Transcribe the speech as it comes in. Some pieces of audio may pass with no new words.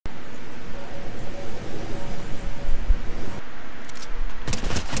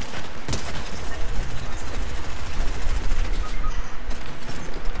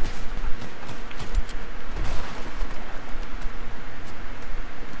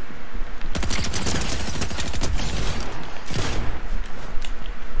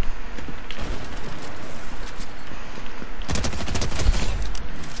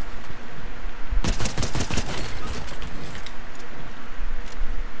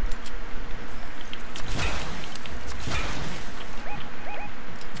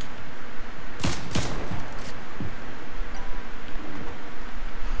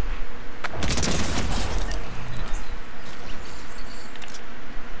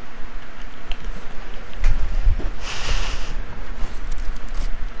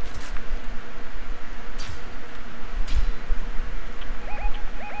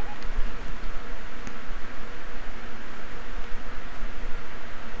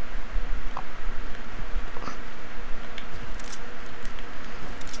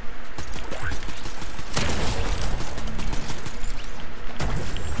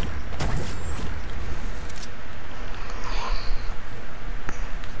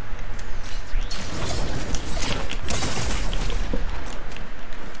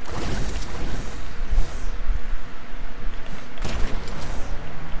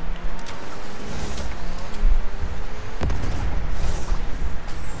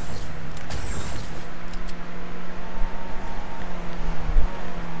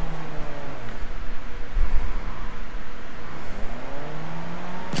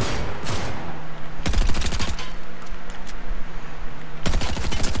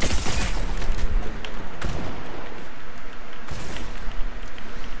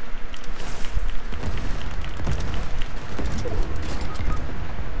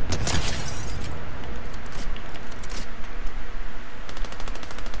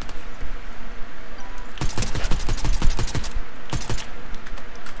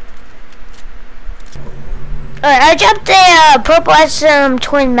Alright, I dropped a purple SM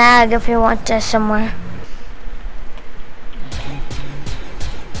twin mag if you want this somewhere.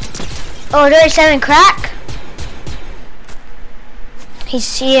 Oh, there's 7 crack. He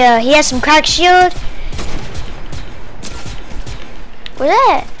has some crack shield. What's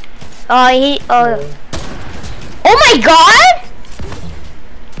that? Oh my god!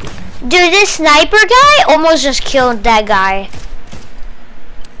 Dude, this sniper guy almost just killed that guy.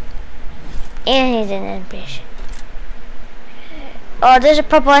 And he's an NPC. Oh, there's a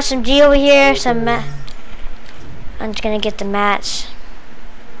purple SMG over here. I'm just gonna get the mats.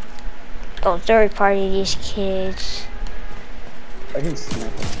 Oh, third party, these kids. I can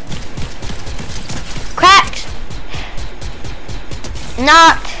snipe. Cracked!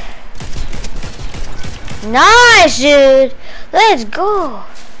 Knocked! Nice, dude! Let's go!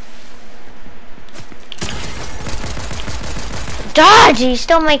 Dodge! He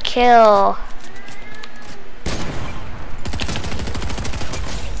stole my kill.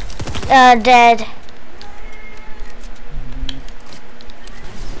 Dead.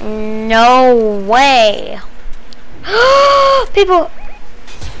 No way. People.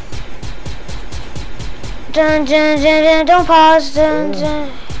 Dun, dun, dun, dun, don't pause. Dun,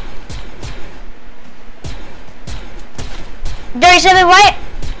 dun. 37 white.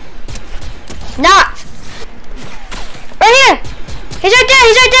 Knocked. Right here. He's right there.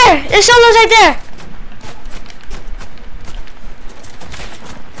 He's right there. The solo's right there.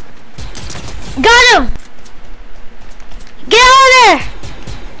 Got him. Get out of there.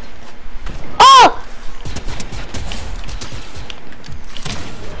 Oh.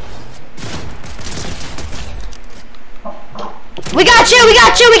 We got you, we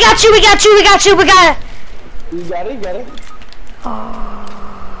got you, we got you, we got you, we got you, we got it. You got it, you got it. Oh.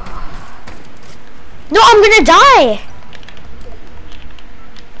 No, I'm gonna die.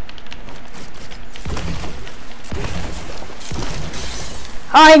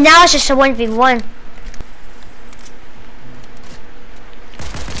 Oh, now it's just a 1v1.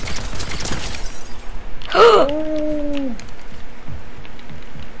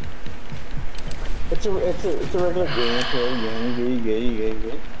 It's a regular game. It's a regular game.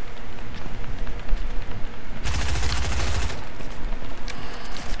 Good.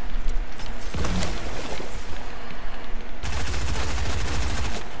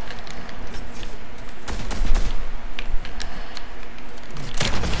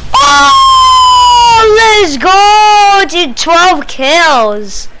 Oh, let's go, dude! 12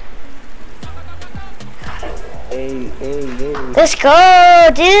 kills. Hey. Let's go,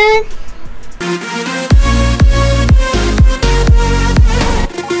 dude.